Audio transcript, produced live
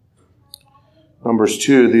Numbers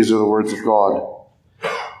 2, these are the words of God.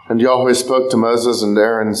 And Yahweh spoke to Moses and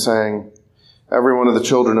Aaron, saying, Every one of the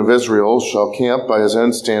children of Israel shall camp by his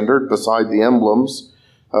own standard beside the emblems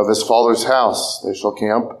of his father's house. They shall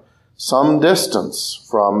camp some distance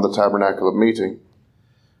from the tabernacle of meeting.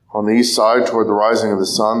 On the east side, toward the rising of the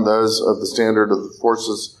sun, those of the standard of the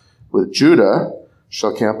forces with Judah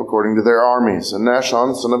shall camp according to their armies. And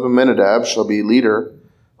Nahshon, son of Amminadab, shall be leader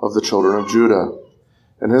of the children of Judah.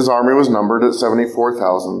 And his army was numbered at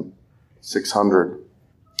 74,600.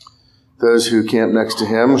 Those who camp next to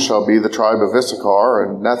him shall be the tribe of Issachar,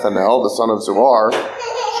 and Nethanel, the son of Zuar,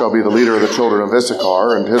 shall be the leader of the children of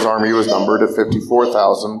Issachar, and his army was numbered at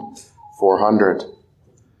 54,400.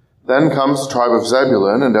 Then comes the tribe of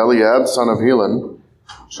Zebulun, and Eliab, son of Helon,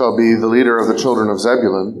 shall be the leader of the children of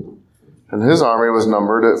Zebulun, and his army was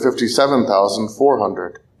numbered at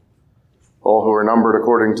 57,400. All who were numbered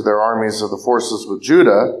according to their armies of the forces with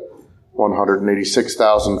Judah,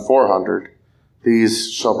 186,400.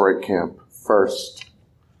 These shall break camp first.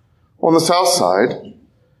 On the south side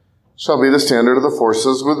shall be the standard of the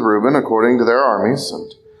forces with Reuben according to their armies,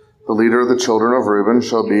 and the leader of the children of Reuben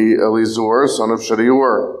shall be Elizur, son of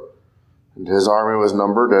Shedeur, and his army was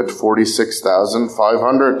numbered at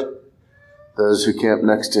 46,500. Those who camp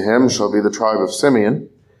next to him shall be the tribe of Simeon,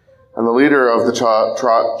 and the leader of the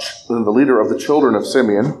children of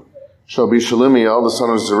Simeon shall be Shelumiel, the son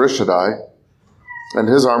of Zurishaddai, and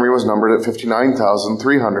his army was numbered at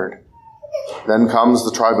 59,300. Then comes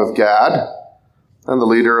the tribe of Gad, and the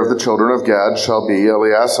leader of the children of Gad shall be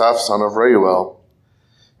Eliasaph, son of Reuel,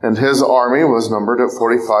 and his army was numbered at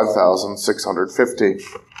 45,650.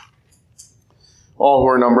 All who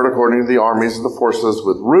are numbered according to the armies of the forces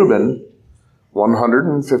with Reuben,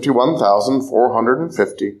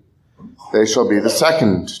 151,450. They shall be the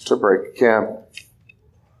second to break camp.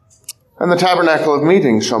 And the tabernacle of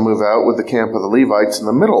meeting shall move out with the camp of the Levites in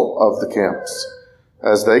the middle of the camps.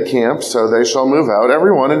 As they camp, so they shall move out,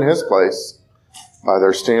 every one in his place, by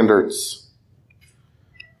their standards.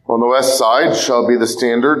 On the west side shall be the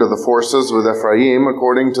standard of the forces with Ephraim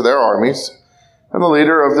according to their armies, and the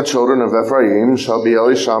leader of the children of Ephraim shall be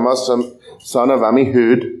Elishama, son of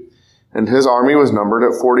Ammihud, and his army was numbered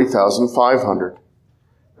at 40,500.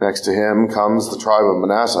 Next to him comes the tribe of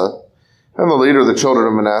Manasseh, and the leader of the children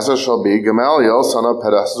of Manasseh shall be Gamaliel, son of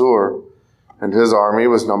Pedahzur, and his army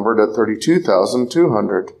was numbered at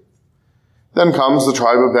 32,200. Then comes the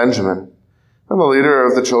tribe of Benjamin, and the leader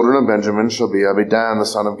of the children of Benjamin shall be Abidan, the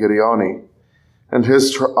son of Gideoni, and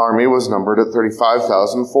his army was numbered at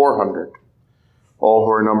 35,400. All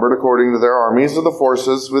who are numbered according to their armies of the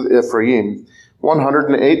forces with Ephraim,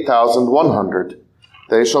 108,100.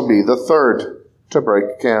 They shall be the third to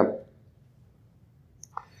break camp.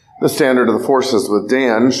 The standard of the forces with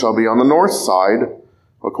Dan shall be on the north side,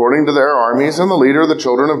 according to their armies, and the leader of the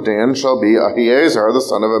children of Dan shall be Ahiezer, the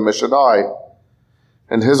son of Ammishaddai,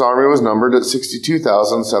 and his army was numbered at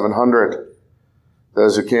 62,700.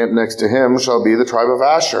 Those who camp next to him shall be the tribe of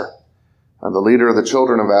Asher, and the leader of the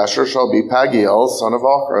children of Asher shall be Pagiel, son of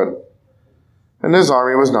Ochran, and his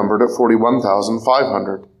army was numbered at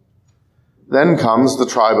 41,500. Then comes the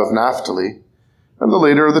tribe of Naphtali, and the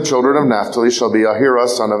leader of the children of Naphtali shall be Ahira,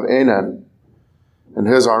 son of Anan, and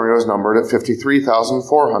his army was numbered at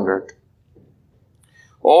 53,400.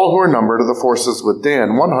 All who are numbered of the forces with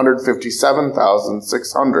Dan,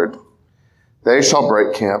 157,600. They shall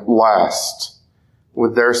break camp last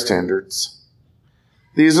with their standards.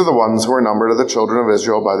 These are the ones who are numbered of the children of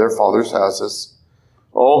Israel by their fathers' houses.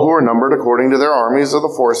 All who were numbered according to their armies of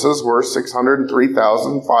the forces were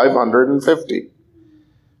 603,550.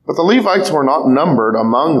 But the Levites were not numbered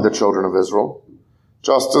among the children of Israel,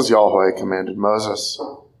 just as Yahweh commanded Moses.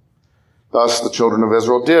 Thus the children of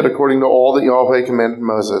Israel did according to all that Yahweh commanded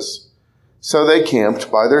Moses. So they camped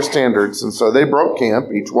by their standards, and so they broke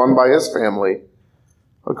camp, each one by his family,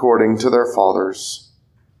 according to their fathers'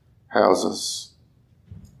 houses.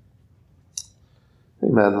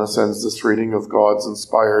 Amen. This ends this reading of God's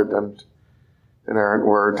inspired and inerrant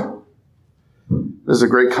word. It is a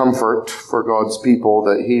great comfort for God's people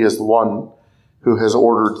that he is the one who has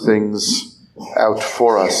ordered things out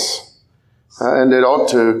for us. And it ought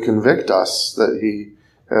to convict us that he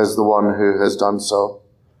is the one who has done so.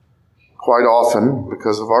 Quite often,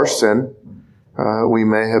 because of our sin, we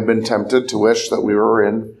may have been tempted to wish that we were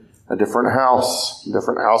in a different house,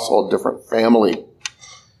 different household, different family.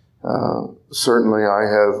 Certainly I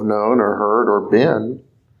have known or heard or been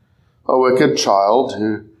a wicked child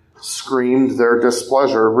who screamed their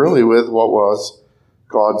displeasure really with what was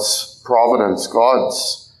God's providence,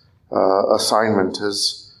 God's assignment,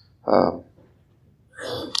 his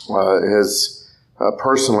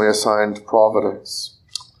personally assigned providence.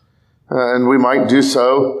 And we might do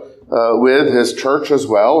so with his church as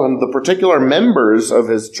well, and the particular members of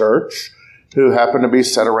his church who happen to be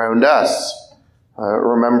set around us.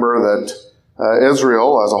 Remember that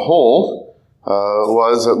Israel as a whole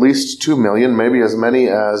was at least 2 million, maybe as many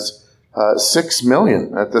as 6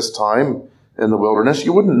 million at this time in the wilderness.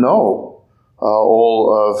 You wouldn't know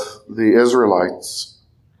all of the Israelites.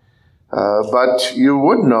 But you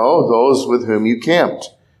would know those with whom you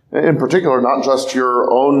camped. In particular, not just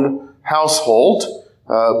your own household,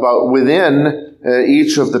 but within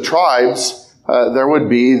each of the tribes, there would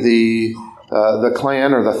be the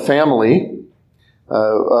clan or the family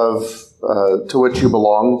to which you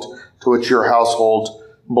belonged, to which your household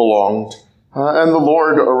belonged. And the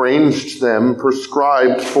Lord arranged them,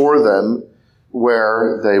 prescribed for them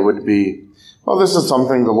where they would be. Well, this is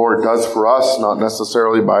something the Lord does for us, not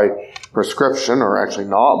necessarily by prescription, or actually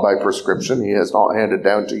not by prescription. He has not handed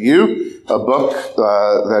down to you a book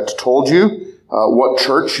that told you what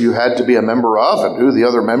church you had to be a member of and who the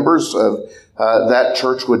other members of that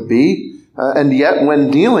church would be. And yet, when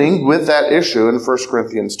dealing with that issue in 1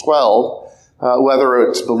 Corinthians 12, whether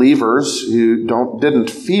it's believers who didn't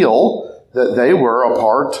feel that they were a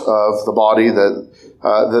part of the body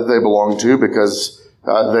that they belonged to because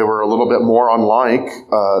they were a little bit more unlike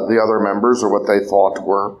the other members, or what they thought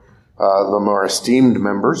were the more esteemed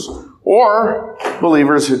members, or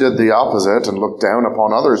believers who did the opposite and looked down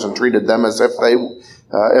upon others and treated them as if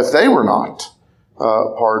they were not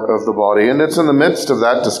part of the body. And it's in the midst of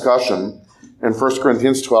that discussion in 1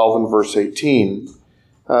 Corinthians 12 and verse 18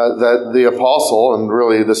 that the apostle, and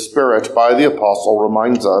really the Spirit by the apostle,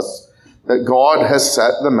 reminds us that God has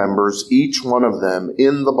set the members, each one of them,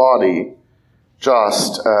 in the body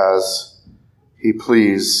just as he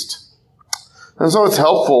pleased. And so it's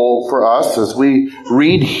helpful for us as we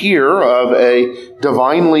read here of a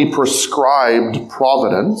divinely prescribed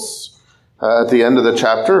providence. At the end of the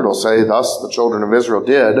chapter, it'll say, "Thus the children of Israel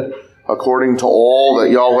did, according to all that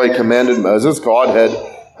Yahweh commanded Moses." God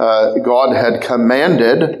had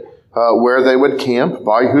commanded where they would camp,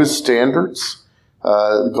 by whose standards.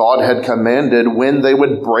 God had commanded when they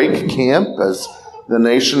would break camp, as the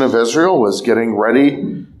nation of Israel was getting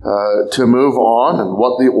ready to move on, and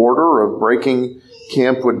what the order of breaking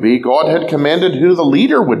camp would be. God had commanded who the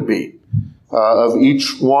leader would be of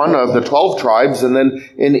each one of the 12 tribes, and then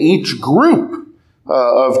in each group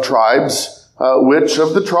of tribes, which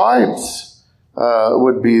of the tribes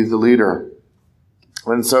would be the leader.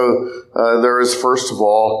 And so there is, first of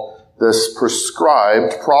all, this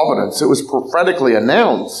prescribed providence. It was prophetically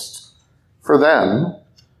announced for them.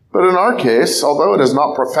 But in our case, although it is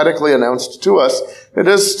not prophetically announced to us, it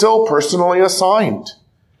is still personally assigned.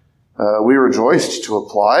 We rejoiced to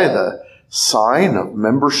apply the sign of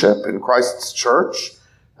membership in Christ's church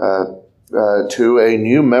to a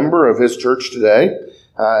new member of his church today,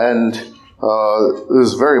 and it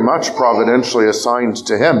was very much providentially assigned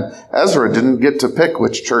to him. Ezra didn't get to pick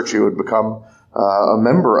which church he would become a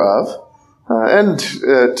member of, and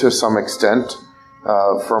to some extent,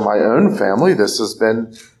 for my own family, this has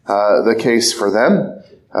been the case for them.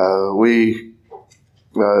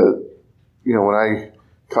 When I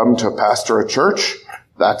come to pastor a church,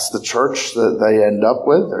 that's the church that they end up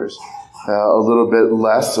with. There's a little bit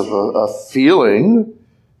less of a feeling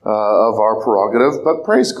of our prerogative, but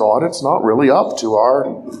praise God, it's not really up to our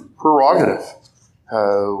prerogative.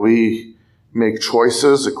 We make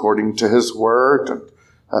choices according to his word,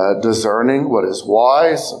 and discerning what is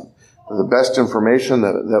wise and the best information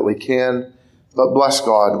that we can. But bless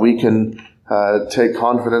God, we can take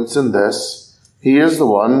confidence in this. He is the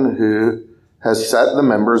one who has set the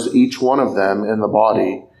members, each one of them, in the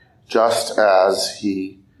body, just as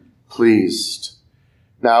he pleased.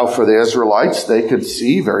 Now, for the Israelites, they could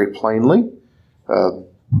see very plainly.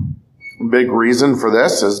 Big reason for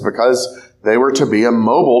this is because they were to be a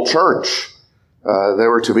mobile church. They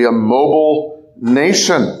were to be a mobile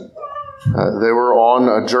nation. They were on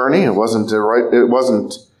a journey. It wasn't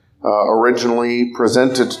originally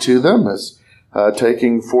presented to them as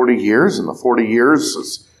taking 40 years, and the 40 years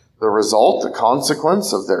is the result, the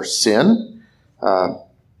consequence of their sin.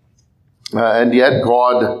 And yet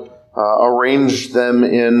God arranged them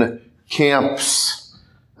in camps.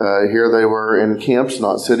 Here they were in camps,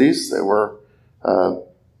 not cities. They were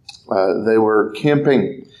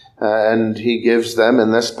camping. And he gives them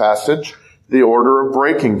in this passage the order of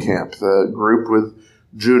breaking camp. The group with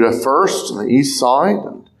Judah first on the east side,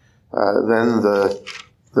 and then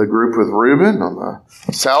the group with Reuben on the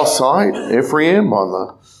south side, Ephraim on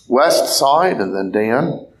the west side, and then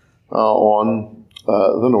Dan on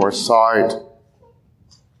the north side.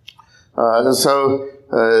 And so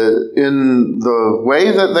in the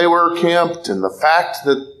way that they were camped, and the fact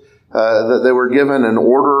that they were given an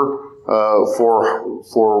order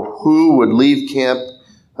for who would leave camp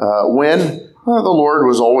when, the Lord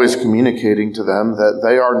was always communicating to them that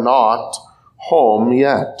they are not home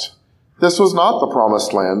yet. This was not the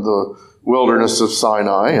promised land, the wilderness of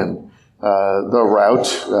Sinai, and the route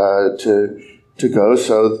to go.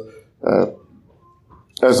 So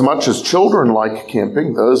as much as children like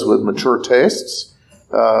camping, those with mature tastes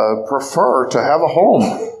prefer to have a home,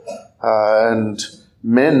 and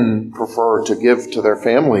men prefer to give to their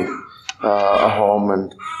family a home.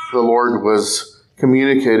 And the Lord was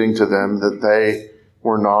communicating to them that they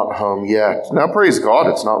were not home yet. Now, praise God,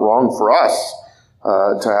 it's not wrong for us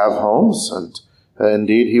to have homes, and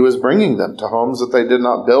indeed, he was bringing them to homes that they did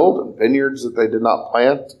not build, and vineyards that they did not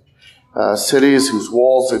plant, cities whose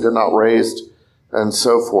walls they did not raise, and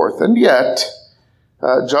so forth. And yet,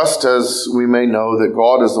 just as we may know that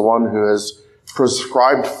God is the one who has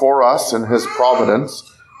prescribed for us in his providence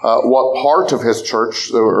what part of his church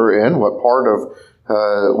that we're in, what part of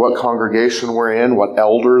what congregation we're in, what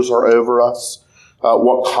elders are over us,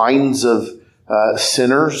 what kinds of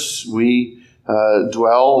sinners we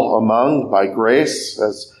dwell among by grace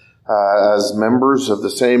as members of the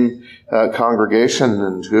same congregation,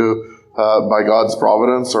 and who by God's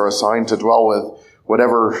providence are assigned to dwell with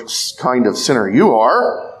whatever kind of sinner you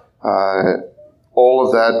are. All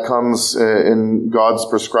of that comes in God's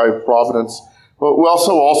prescribed providence. But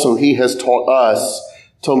also he has taught us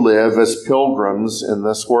to live as pilgrims in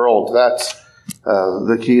this world. That's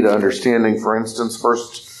the key to understanding, for instance, 1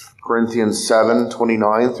 Corinthians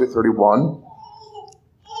 7:29 through 31.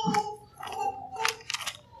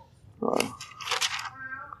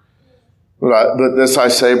 But this I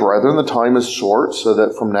say, brethren, the time is short, so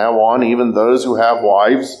that from now on even those who have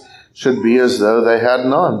wives should be as though they had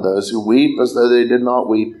none, those who weep as though they did not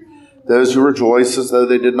weep, those who rejoice as though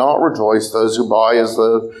they did not rejoice, those who buy as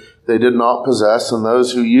though they did not possess, and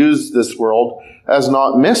those who use this world as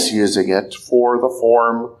not misusing it, for the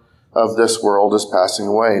form of this world is passing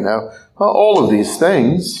away. Now, all of these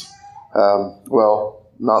things, well,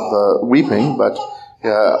 not the weeping, but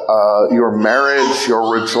your marriage,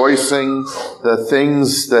 your rejoicing, the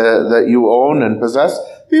things that you own and possess,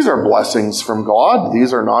 these are blessings from God.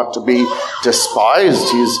 These are not to be despised.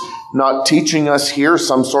 He's not teaching us here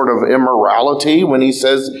some sort of immorality when he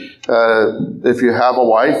says, if you have a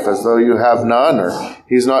wife, as though you have none. Or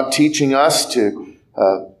he's not teaching us to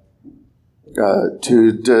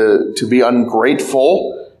be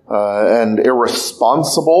ungrateful and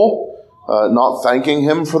irresponsible, not thanking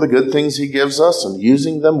him for the good things he gives us and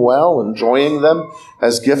using them well, enjoying them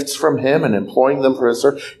as gifts from him and employing them for his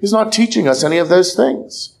service. He's not teaching us any of those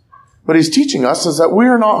things. What he's teaching us is that we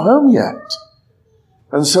are not home yet.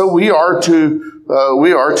 And so we are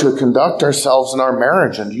to conduct ourselves in our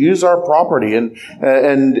marriage and use our property and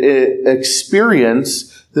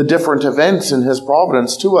experience the different events in his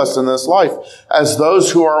providence to us in this life as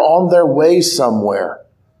those who are on their way somewhere.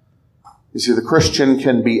 You see, the Christian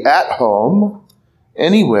can be at home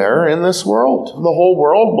anywhere in this world. The whole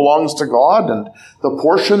world belongs to God, and the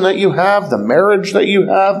portion that you have, the marriage that you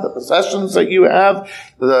have, the possessions that you have,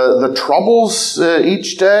 the troubles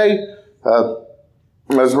each day,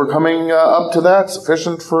 as we're coming up to that,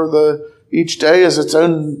 sufficient for each day is its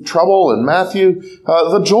own trouble in Matthew.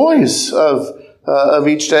 The joys of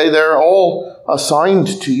each day, they're all assigned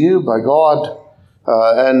to you by God.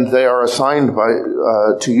 And they are assigned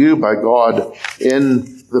to you by God in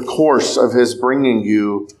the course of his bringing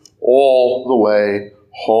you all the way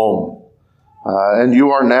home. And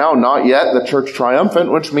you are now not yet the church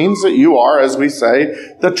triumphant, which means that you are, as we say,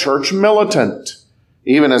 the church militant.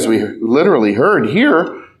 Even as we literally heard here,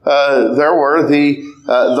 there were the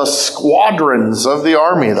squadrons of the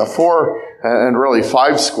army, the 4 and really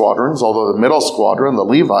 5 squadrons, although the middle squadron, the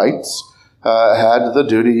Levites, had the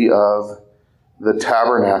duty of the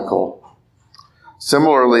tabernacle.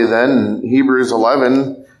 Similarly then, Hebrews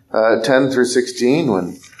 11, 10 through 16,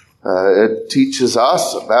 when it teaches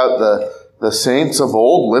us about the saints of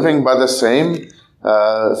old living by the same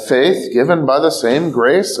faith, given by the same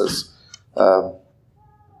grace as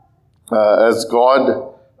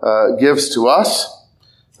God gives to us.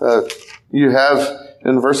 You have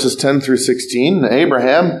in verses 10 through 16,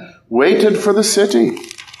 Abraham waited for the city,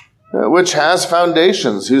 which has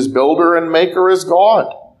foundations, whose builder and maker is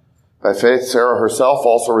God. By faith, Sarah herself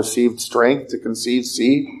also received strength to conceive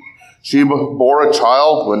seed. She bore a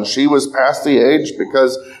child when she was past the age,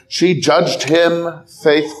 because she judged him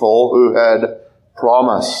faithful who had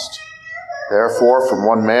promised. Therefore, from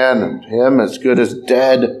one man, and him as good as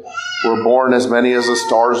dead, were born as many as the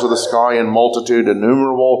stars of the sky, in multitude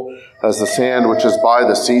innumerable as the sand which is by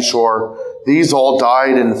the seashore. These all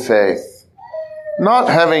died in faith, not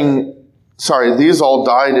having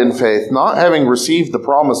received the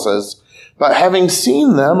promises, but having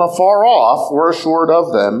seen them afar off, were assured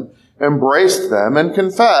of them, embraced them, and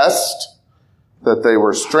confessed that they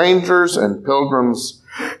were strangers and pilgrims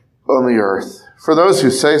on the earth. For those who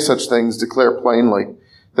say such things declare plainly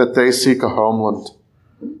that they seek a homeland.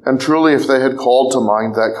 And truly, if they had called to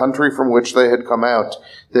mind that country from which they had come out,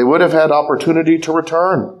 they would have had opportunity to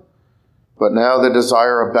return. But now they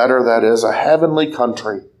desire a better, that is, a heavenly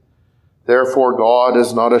country. Therefore God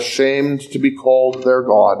is not ashamed to be called their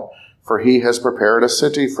God, for he has prepared a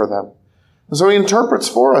city for them. And so he interprets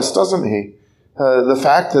for us, doesn't he? The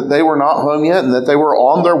fact that they were not home yet and that they were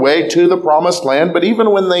on their way to the promised land. But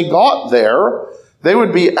even when they got there, they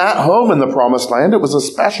would be at home in the promised land. It was a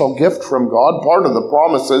special gift from God, part of the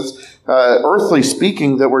promises, earthly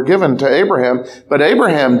speaking, that were given to Abraham. But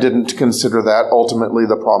Abraham didn't consider that ultimately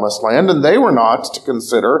the promised land, and they were not to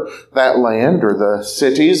consider that land or the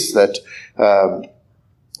cities that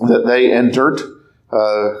they entered,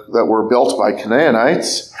 that were built by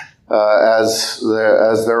Canaanites, as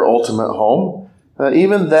their ultimate home.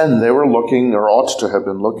 Even then, they were looking, or ought to have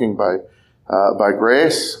been looking by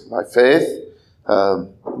grace, by faith. They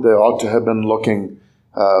ought to have been looking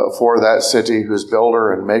for that city whose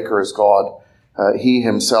builder and maker is God, he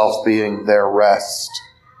himself being their rest.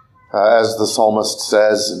 As the psalmist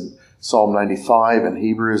says in Psalm 95 and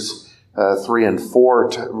Hebrews 3 and 4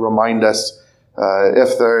 to remind us,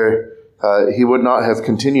 he would not have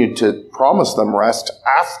continued to promise them rest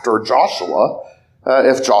after Joshua,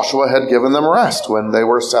 if Joshua had given them rest when they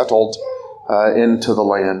were settled into the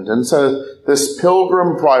land. And so this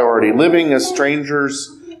pilgrim priority, living as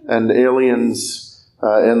strangers and aliens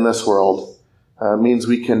in this world, means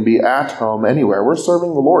we can be at home anywhere. We're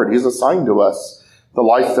serving the Lord. He's assigned to us the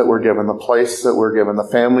life that we're given, the place that we're given, the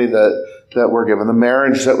family that we're given, the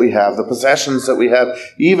marriage that we have, the possessions that we have,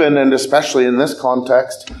 even and especially in this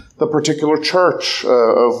context, the particular church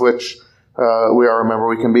of which we are a member.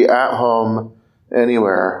 We can be at home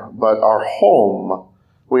anywhere, but our home,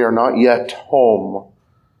 we are not yet home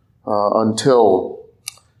until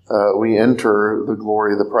we enter the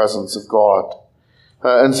glory, the presence of God.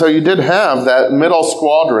 And so you did have that middle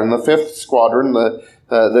squadron, the fifth squadron,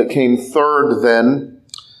 that came third then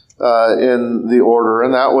in the order,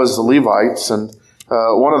 and that was the Levites. And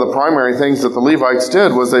one of the primary things that the Levites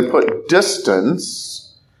did was they put distance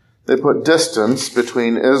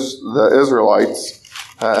between the Israelites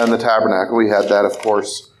and the tabernacle. We had that, of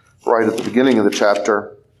course, right at the beginning of the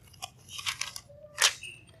chapter,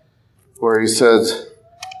 where he says,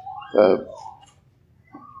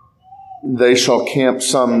 they shall camp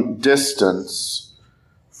some distance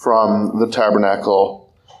from the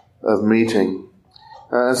tabernacle of meeting.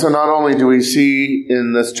 So not only do we see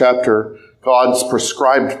in this chapter God's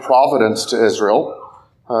prescribed providence to Israel,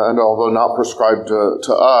 and although not prescribed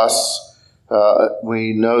to us,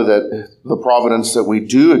 we know that the providence that we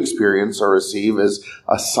do experience or receive is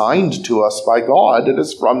assigned to us by God. It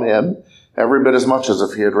is from him, every bit as much as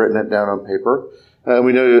if he had written it down on paper.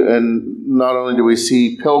 We know, and not only do we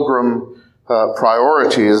see pilgrim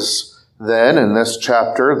priorities then in this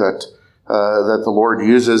chapter that the Lord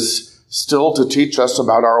uses still to teach us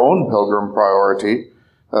about our own pilgrim priority,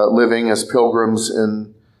 living as pilgrims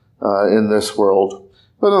in this world.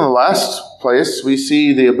 But in the last place, we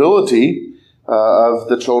see the ability of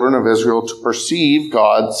the children of Israel to perceive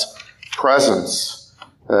God's presence.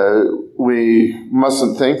 We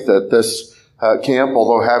mustn't think that this camp,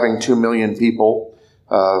 although having 2 million people,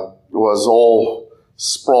 was all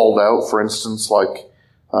sprawled out, for instance, like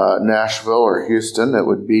Nashville or Houston. It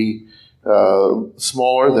would be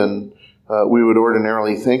smaller than we would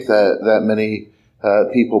ordinarily think that many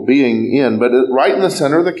people being in. But right in the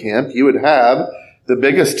center of the camp, you would have the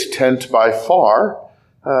biggest tent by far,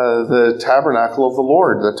 the tabernacle of the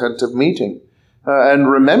Lord, the tent of meeting. And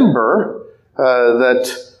remember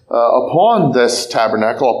that upon this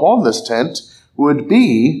tabernacle, upon this tent, would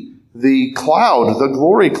be the cloud, the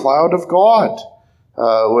glory cloud of God,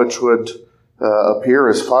 which would appear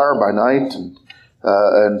as fire by night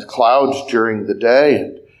and clouds during the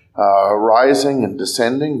day, rising and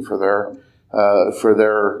descending for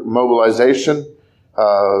their mobilization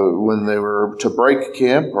when they were to break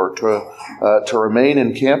camp or to remain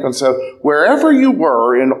in camp. And so wherever you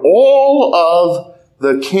were in all of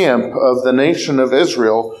the camp of the nation of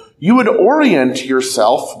Israel, you would orient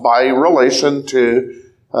yourself by relation to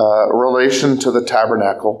the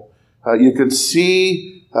tabernacle. You could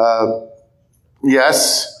see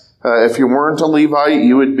Yes, if you weren't a Levite,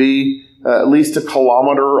 you would be at least a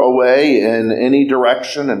kilometer away in any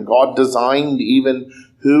direction, and God designed even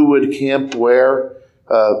who would camp where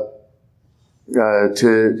to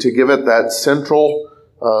give it that central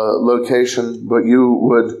location, but you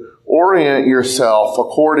would orient yourself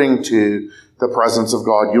according to the presence of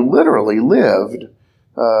God. You literally lived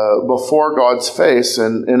before God's face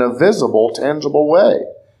in a visible, tangible way,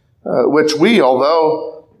 which we,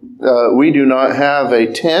 although we do not have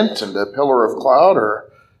a tent and a pillar of cloud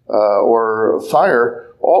or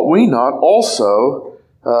fire, ought we not also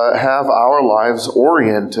have our lives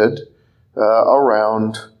oriented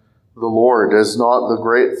around the Lord? Is not the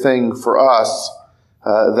great thing for us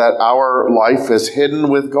that our life is hidden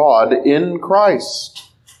with God in Christ?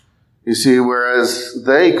 You see, whereas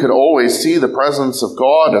they could always see the presence of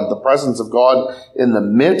God, and the presence of God in the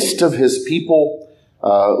midst of his people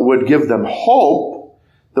would give them hope,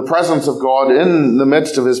 the presence of God in the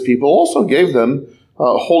midst of his people also gave them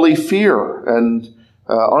holy fear, and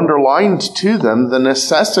underlined to them the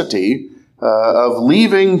necessity of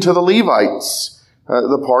leaving to the Levites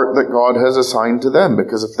the part that God has assigned to them.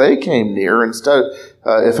 Because if they came near instead,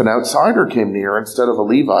 if an outsider came near instead of a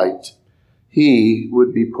Levite, he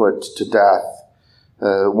would be put to death.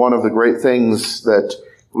 One of the great things that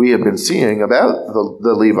we have been seeing about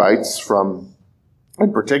the Levites from,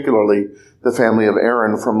 and particularly the family of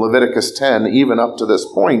Aaron from Leviticus 10, even up to this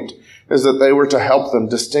point, is that they were to help them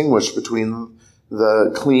distinguish between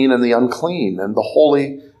the clean and the unclean, and the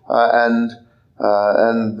holy and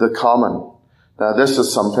the common. Now, this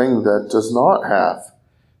is something that does not have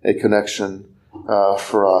a connection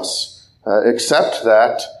for us, except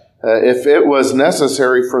that if it was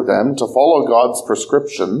necessary for them to follow God's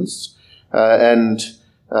prescriptions and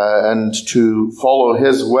to follow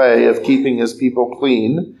his way of keeping his people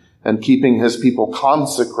clean and keeping his people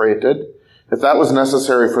consecrated, if that was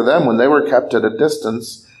necessary for them when they were kept at a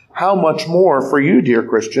distance, how much more for you, dear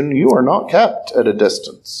Christian? You are not kept at a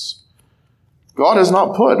distance. God has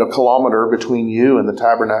not put a kilometer between you and the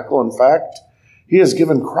tabernacle. In fact, he has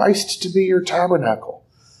given Christ to be your tabernacle.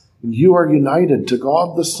 And you are united to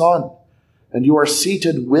God the Son, and you are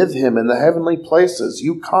seated with him in the heavenly places.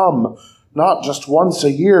 You come not just once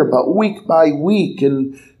a year, but week by week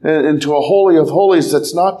into a holy of holies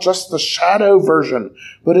that's not just the shadow version,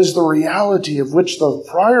 but is the reality of which the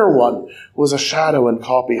prior one was a shadow and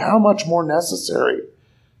copy. How much more necessary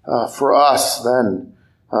for us then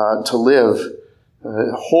to live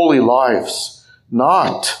holy lives,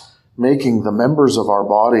 not making the members of our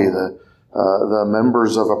body the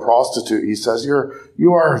members of a prostitute. He says,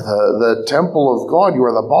 you are the temple of God. You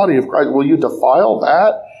are the body of Christ. Will you defile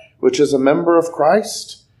that which is a member of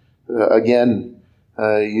Christ? Again,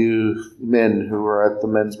 you men who were at the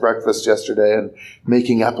men's breakfast yesterday and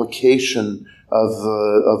making application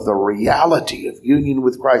of the reality of union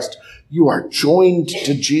with Christ, you are joined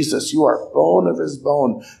to Jesus. You are bone of his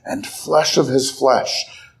bone and flesh of his flesh.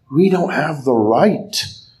 We don't have the right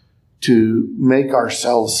to make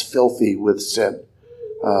ourselves filthy with sin.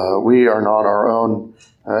 We are not our own.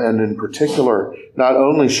 And in particular, not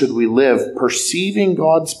only should we live perceiving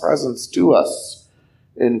God's presence to us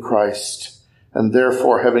in Christ, and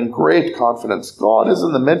therefore having great confidence, God is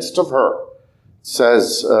in the midst of her. It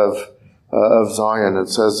says of Zion, it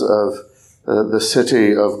says of the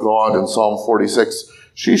city of God in Psalm 46,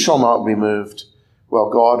 she shall not be moved. Well,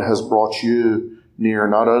 God has brought you near.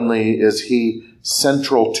 Not only is he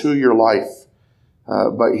central to your life,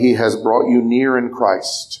 but he has brought you near in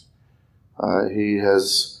Christ. He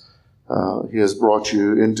has brought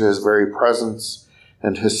you into his very presence,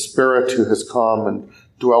 and his Spirit who has come and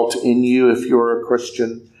dwelt in you. If you're a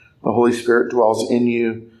Christian, the Holy Spirit dwells in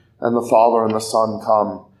you, and the Father and the Son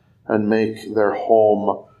come and make their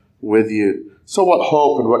home with you. So what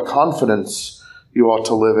hope and what confidence you ought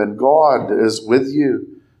to live in. God is with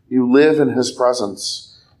you. You live in his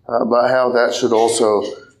presence. But how that should also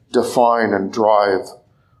define and drive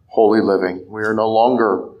holy living. We are no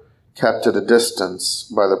longer kept at a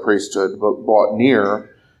distance by the priesthood, but brought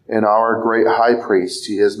near in our great high priest.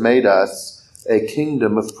 He has made us a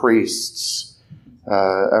kingdom of priests.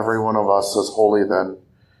 Every one of us is holy then,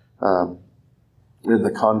 in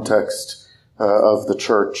the context of the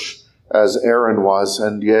church, as Aaron was,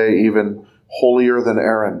 and yea, even holier than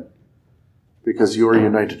Aaron, because you are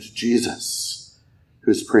united to Jesus,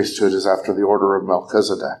 whose priesthood is after the order of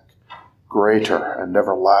Melchizedek, greater and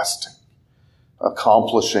everlasting,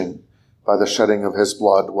 accomplishing by the shedding of his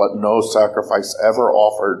blood what no sacrifice ever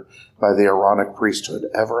offered by the Aaronic priesthood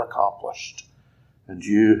ever accomplished. And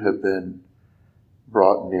you have been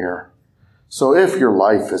brought near. So if your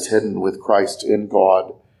life is hidden with Christ in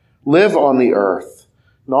God, live on the earth,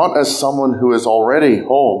 not as someone who is already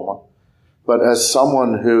home, but as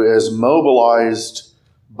someone who is mobilized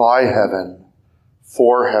by heaven,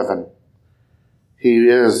 for heaven. He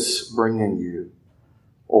is bringing you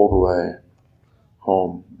all the way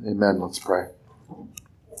home. Amen. Let's pray.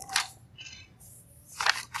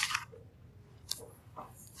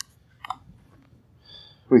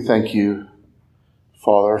 We thank you,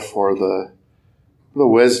 Father, for the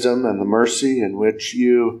wisdom and the mercy in which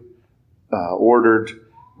you ordered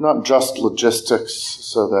not just logistics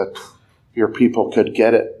so that your people could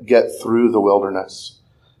get through the wilderness,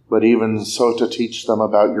 but even so to teach them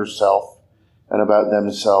about yourself and about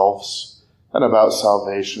themselves and about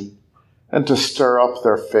salvation, and to stir up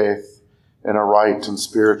their faith in a right and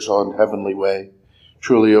spiritual and heavenly way.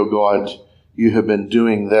 Truly, O God, you have been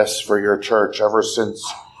doing this for your church ever since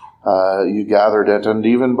you gathered it, and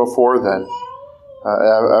even before then,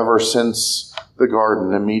 ever since the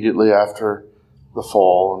garden, immediately after the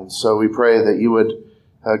fall. And so we pray that you would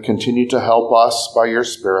continue to help us by your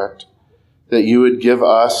Spirit, that you would give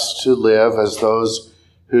us to live as those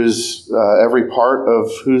whose every part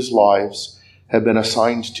of whose lives have been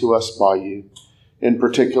assigned to us by you. In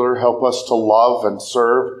particular, help us to love and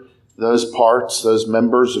serve those parts, those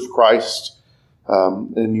members of Christ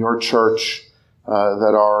in your church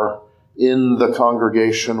that are in the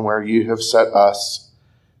congregation where you have set us.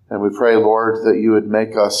 And we pray, Lord, that you would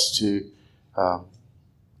make us to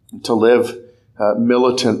live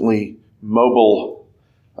militantly, mobily,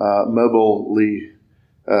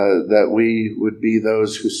 that we would be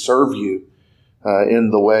those who serve you in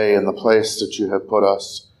the way and the place that you have put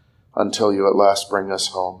us until you at last bring us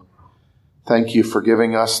home. Thank you for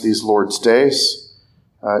giving us these Lord's days,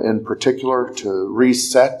 in particular to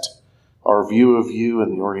reset our view of you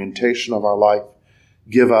and the orientation of our life.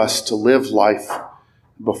 Give us to live life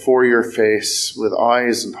before your face with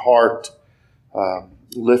eyes and heart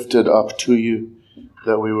lifted up to you,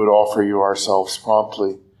 that we would offer you ourselves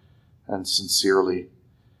promptly and sincerely.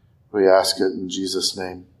 We ask it in Jesus'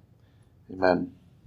 name. Amen.